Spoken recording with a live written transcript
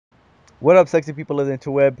What up, sexy people of the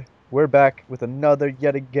interweb? We're back with another,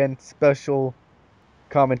 yet again, special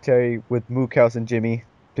commentary with Mookhouse and Jimmy.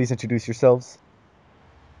 Please introduce yourselves.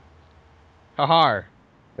 Hahar.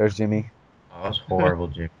 There's Jimmy. Oh, that was horrible,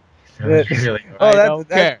 Jimmy. That Yeah. was really Oh, I that's don't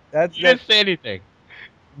that's care. that's You that. didn't say anything.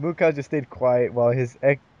 Mookhouse just stayed quiet while his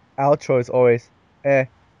outro is always eh. eh,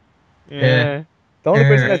 Yeah. The only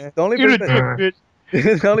person eh, that's Yeah. the only You're person a dick, uh.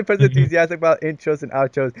 bitch. the only person that's enthusiastic about intros and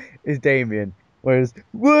outros is Damien. Whereas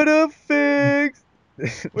what a fix.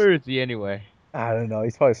 Where is he anyway? I don't know.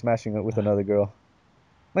 He's probably smashing it with another girl,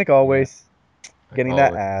 like Yeah. always, Like getting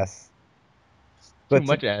that always. ass. Too But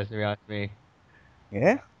much ass to be honest with me.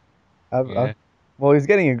 yeah. Yeah. Well, he's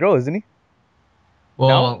getting a girl, isn't he? No?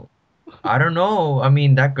 Well, I don't know. I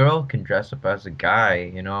mean, that girl can dress up as a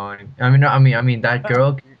guy, you know. That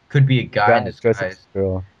girl could be a guy in Guy dressed up as disguise. a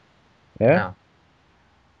girl. Yeah. Yeah,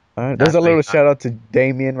 All right. There's a that's why little he's not. shout out to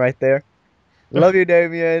Damien right there. Love you,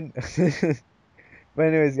 Damien. But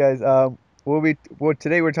anyways, guys, what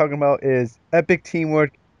today we're talking about is epic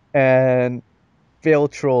teamwork and fail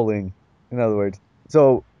trolling. In other words,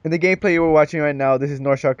 so in the gameplay you were watching right now, this is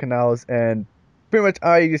North Shore Canals, and pretty much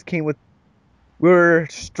I just came with we're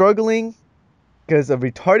struggling because of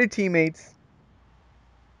retarded teammates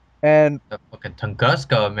and The fucking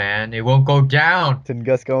Tunguska, man. It won't go down.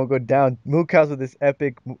 Tunguska won't go down. Mookhouse with this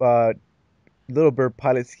epic Little Bird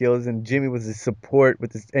pilot skills, and Jimmy was his support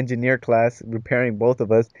with his engineer class, repairing both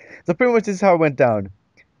of us. So pretty much this is how it went down.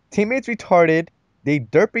 Teammates retarded, they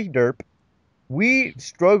derpy derp. We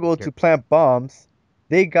struggled to Here. plant bombs.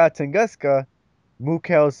 They got Tunguska. Mook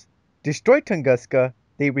House destroyed Tunguska.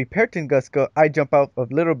 They repaired Tunguska. I jump out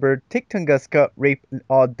of Little Bird, take Tunguska, rape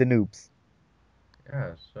all the noobs.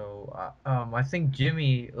 Yeah, so I think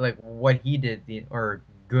Jimmy, like what he did, or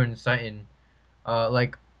Gun Sutton,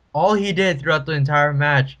 like all he did throughout the entire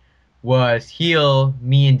match was heal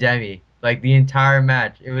me and Demi, like the entire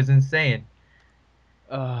match. It was insane.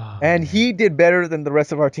 Oh And man. he did better than the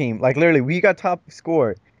rest of our team. Like literally, we got top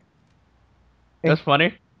score. And That's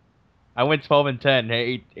funny. I went 12 and 10,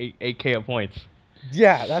 8K of points.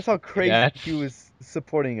 yeah, that's how crazy That's he was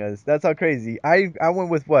supporting us. That's how crazy. I went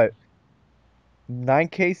with what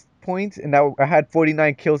 9K points, and I had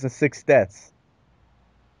 49 kills and 6 deaths.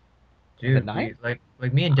 was it Dude, 9? we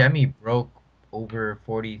like me and Demi broke over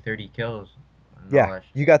 40, 30 kills and all Yeah, that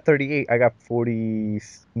you shit. got 38. I got 49.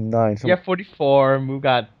 Yeah, So 44. Moo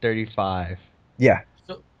got 35. yeah,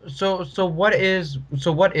 So what is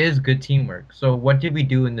good teamwork? So what did we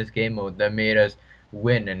do in this game mode that made us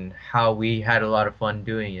win and how we had a lot of fun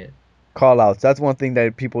doing it? call outs. That's one thing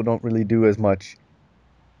that people don't really do as much.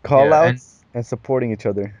 Call Yeah, and outs and supporting each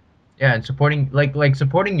other. yeah, and supporting like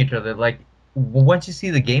supporting each other. Like once you see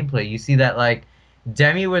the gameplay, you see that like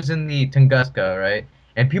Demi was in the Tunguska, right?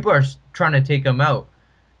 And people are trying to take him out.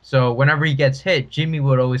 So whenever he gets hit, Jimmy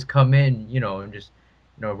would always come in, and just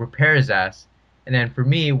repair his ass. And then for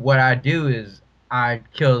me, what I do is I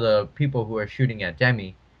kill the people who are shooting at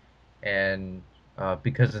Demi, and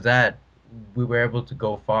because of that, we were able to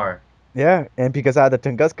go far. Yeah, and because I had the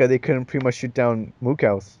Tunguska, they couldn't pretty much shoot down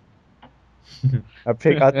Mookhouse. I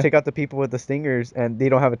take out the people with the stingers, and they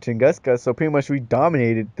don't have a Tunguska, so pretty much we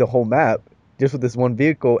dominated the whole map just with this one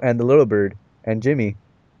vehicle and the little bird and Jimmy.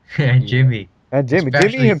 And Yeah. Jimmy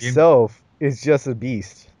Especially Jimmy. himself is just a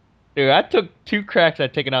beast. Dude, I took 2 cracks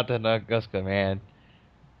at taking out the Naguska, man.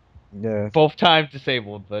 Yeah, Both times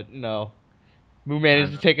disabled, but no. Moo I managed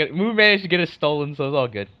to know. take it. Moo managed to get it stolen, so it's all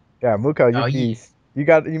good. yeah, Mookhouse, you Oh yeah, beast. You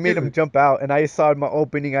made him dude. jump out, and I saw my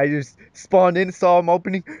opening. I just spawned in, saw him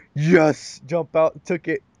opening. Yes, jump out, took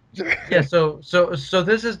it. Yeah, so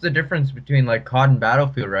this is the difference between like COD and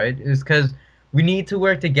Battlefield, right? Is because we need to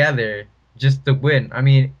work together just to win. I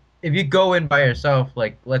mean, if you go in by yourself,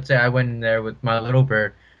 like let's say I went in there with my little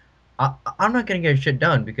bird, I'm not gonna get shit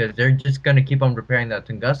done because they're just gonna keep on repairing that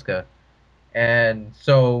Tunguska. And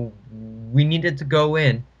so we needed to go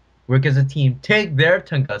in, work as a team, take their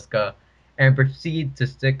Tunguska, and proceed to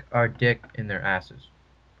stick our dick in their asses,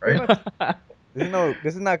 Pretty right? much.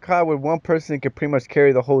 This is not COD where one person can pretty much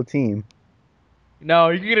carry the whole team. No,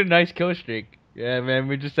 you get a nice kill streak. Yeah, man.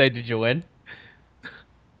 We just say, did you win?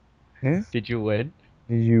 Yeah, Did you win?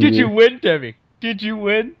 Did you you. win, Demi? Did you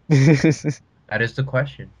win? That is the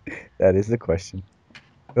question. That is the question.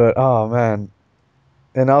 But oh man,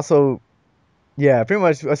 and also yeah, pretty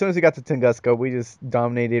much as soon as we got to Tunguska, we just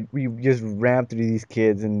dominated. We just rammed through these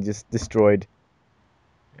kids and just destroyed.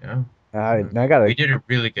 Yeah. I gotta. We did a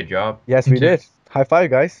really good job Yes, we too. did. High five,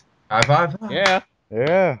 guys. High five. Yeah.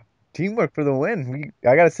 Yeah, teamwork for the win.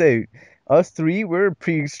 I gotta say, us three, we're a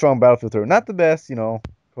pretty strong Battlefield thrower. Not the best, of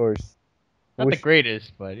course. Not We're the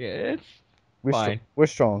greatest, but yeah, it's we're fine. we're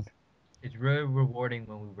strong. It's really rewarding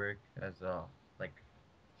when we work as like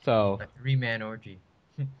So a 3-man orgy.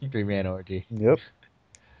 3-man orgy. Yep.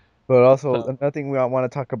 But also So another thing we want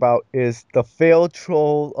to talk about is the fail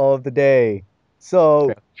troll of the day. So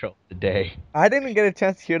fail control today. I didn't get a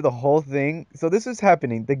chance to hear the whole thing. So this was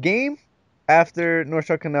happening. The game after North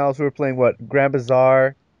Shore Canals, we were playing what? Grand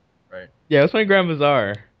Bazaar. Right. Yeah, it was playing Grand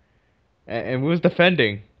Bazaar, and we was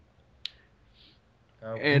defending,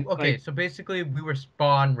 and Okay, like, so basically we were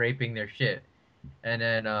spawn raping their shit, and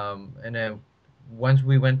then once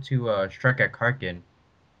we went to strike at Karkin,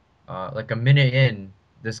 like a minute in,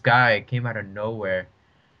 this guy came out of nowhere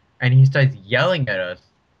and he starts yelling at us,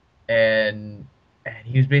 and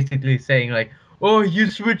he was basically saying like, "Oh, you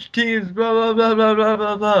switch teams, blah blah blah blah blah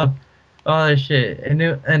blah blah," all that shit, and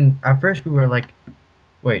at first we were like,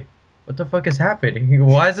 "Wait, what the fuck is happening?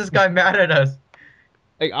 Why is this guy mad at us?"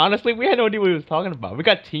 like honestly, we had no idea what he was talking about. We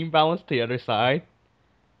got team balance to the other side,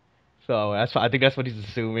 so I think that's what he's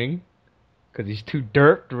assuming, because he's too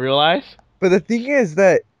derp to realize. But the thing is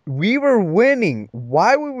that we were winning.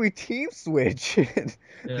 Why would we team switch?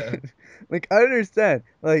 Yeah. Like I don't understand.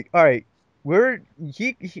 Like all right,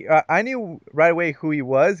 I knew right away who he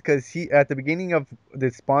was because he at the beginning of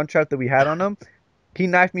the spawn trap that we had on him, he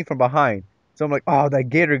knifed me from behind. So I'm like, oh, that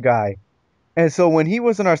Gator guy. And so when he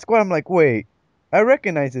was in our squad, I'm like, wait, I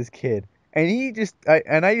recognize this kid.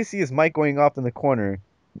 And I just see his mic going off in the corner.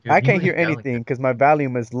 Dude, I he can't was hear yelling anything at because my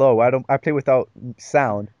volume is low. I play without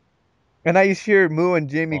sound. And I just hear Moo and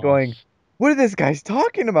Jimmy going, Boss. what are this guy's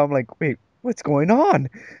talking about? I'm like, wait, what's going on?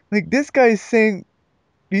 Like this guy's saying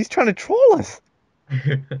he's trying to troll us. us.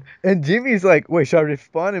 And Jimmy's like, wait, should I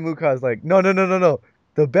respond? And Muka's like, no, no, no, no, no.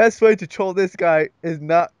 The best way to troll this guy is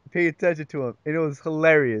not pay attention to him. And it was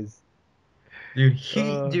hilarious.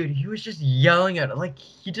 Uh, Dude, he was just yelling at like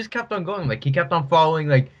he just kept on going. Like he kept on following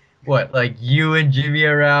like what, like you and Jimmy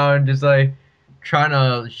around, just like trying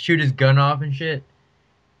to shoot his gun off and shit.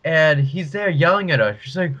 And he's there yelling at us,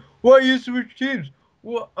 just like, why you switch teams?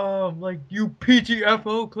 What like you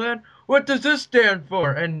PTFO clan? What does this stand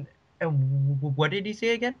for? And what did he say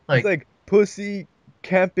again? he's Like like, pussy,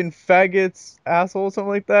 camping faggots, asshole, something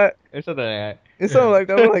like that. Or something like It's something yeah, like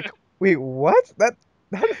that. We're like, wait, what?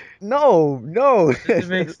 No, no. doesn't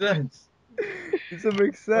make sense. It doesn't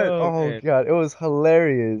make that. sense. Oh Oh man, God, it was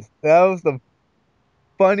hilarious. That was the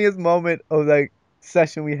funniest moment of like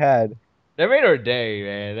session we had. that made our day,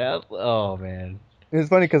 man. Oh man, It was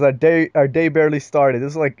funny because our day barely started. This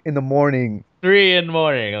was like in the morning, 3 in the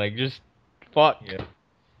morning, like just fuck. Yeah,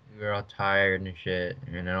 we were all tired and shit,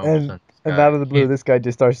 and then all of a and sudden this and out guy of the blue, came. this guy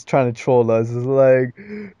just starts trying to troll us. It's like,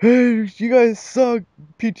 hey, you guys suck,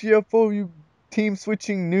 PTFO, you team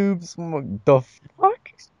switching noobs. I'm like, the fuck?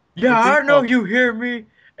 Yeah, The thing I know about you hear me.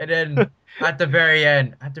 And then at the very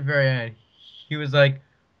end, he was like,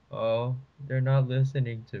 "Oh, they're not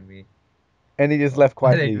listening to me." And he just Oh, left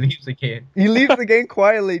and then he quietly. leaves again. He leaves the game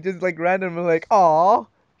quietly, just like randomly, like, aw,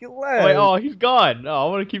 he I'm like, left. oh, he's gone. Oh, I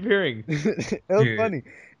want to keep hearing. It was Dude, funny.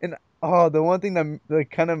 And oh, the one thing that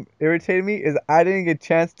like kind of irritated me is I didn't get a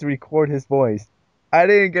chance to record his voice. I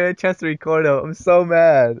didn't get a chance to record him. I'm so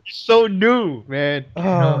mad. He's so new, man.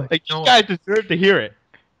 Oh, Like you these know what? guys deserve to hear it.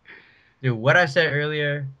 Dude, what I said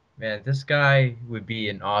earlier, man, this guy would be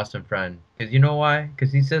an awesome friend. Cause you know why?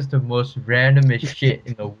 Cause he says the most randomest shit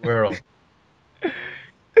in the world.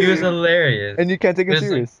 He was hilarious. and you can't take It him was like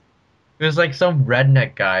serious. it was like some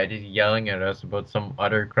redneck guy just yelling at us about some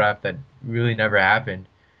other crap that really never happened.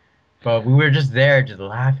 But we were just there, just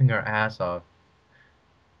laughing our ass off.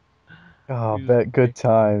 Oh, He was bet good great.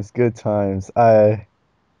 times, good times. That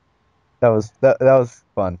was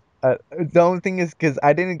fun. The only thing is because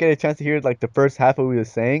I didn't get a chance to hear like the first half of what he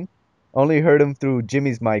was saying. Only heard him through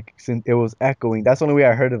Jimmy's mic since it was echoing. That's the only way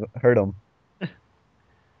I heard him.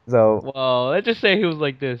 So Well, let's just say he was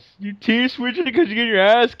like this. You team switching because you get your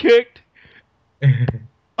ass kicked?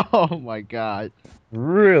 Oh my god. Like,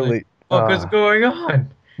 really, fuck is going on?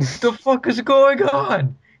 The fuck is going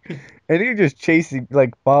on? and he just chasing,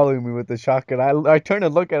 like following me with the shotgun. I turned to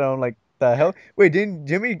look at him like, the hell? Wait, didn't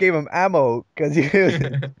Jimmy gave him ammo? Because he was,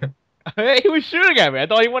 He was shooting at me. I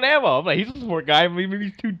thought he wanted ammo. I'm like, he's a smart guy. Maybe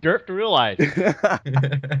he's too derp to realize. he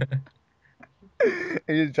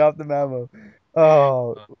just dropped the ammo.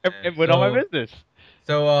 Oh, Oh, It, man. it went on my business.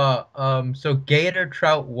 So Gator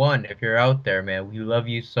Trout 1, if you're out there, man, we love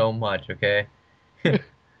you so much, okay? you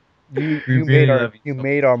We you made really our love you you so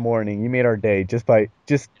made our morning. You made our day just by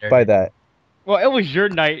much. that. Well, it was your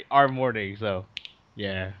night, our morning, so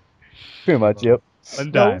yeah. Pretty much. Yep.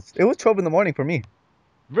 Fun No, it times. was, it was 12 in the morning for me.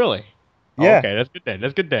 Really? Oh, Yeah. okay. That's good then.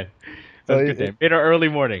 That's good then. So That's good then. Made our early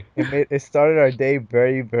morning. it started our day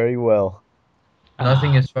very, very well.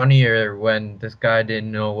 Nothing is funnier when this guy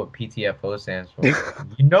didn't know what PTFO stands for.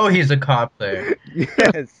 You know he's a COD player.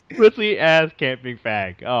 Yes. Pussy ass camping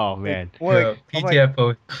fag. Oh Like, man. Yeah, I'm like,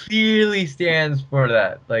 PTFO clearly stands for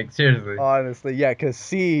that. Like seriously. honestly, yeah, because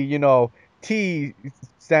C, T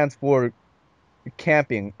stands for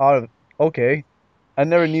camping. Okay. I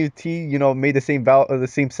never knew T, made the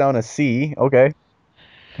same sound as C. Okay.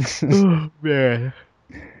 Oh man.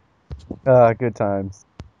 Good times.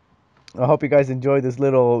 I hope you guys enjoyed this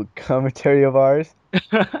little commentary of ours.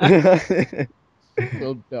 So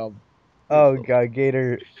dumb. You're Oh so God,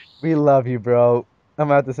 Gator, we love you, bro. I'm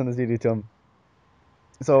gonna have to send this video to him.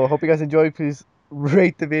 So hope you guys enjoyed. Please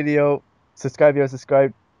rate the video, subscribe if you haven't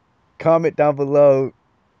subscribed, comment down below.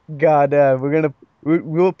 God,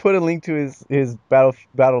 we'll put a link to his battle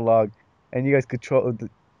log, and you guys control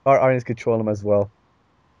our audience control him as well.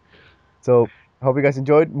 So hope you guys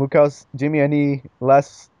enjoyed. Mukaus, Jimmy, any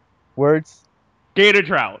last words? Gator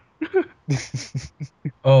trout.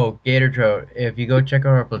 Oh, Gator Trout, if you go check out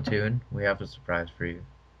our platoon, we have a surprise for you.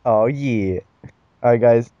 Oh yeah. All right,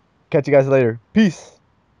 guys. Catch you guys later. Peace.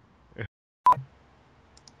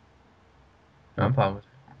 I'm fine with it.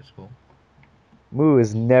 It's cool. Moo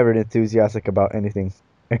is never enthusiastic about anything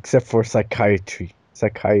except for psychiatry. It's Oh,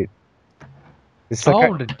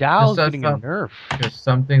 psychi the Just Dow's that getting a stuff, nerf. because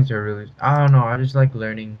some things are really. I don't know. I just like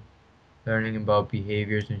learning about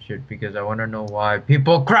behaviors and shit because I want to know why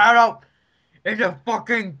people crowd out into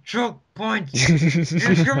fucking choke points.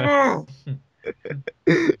 You should move.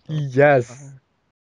 Yes.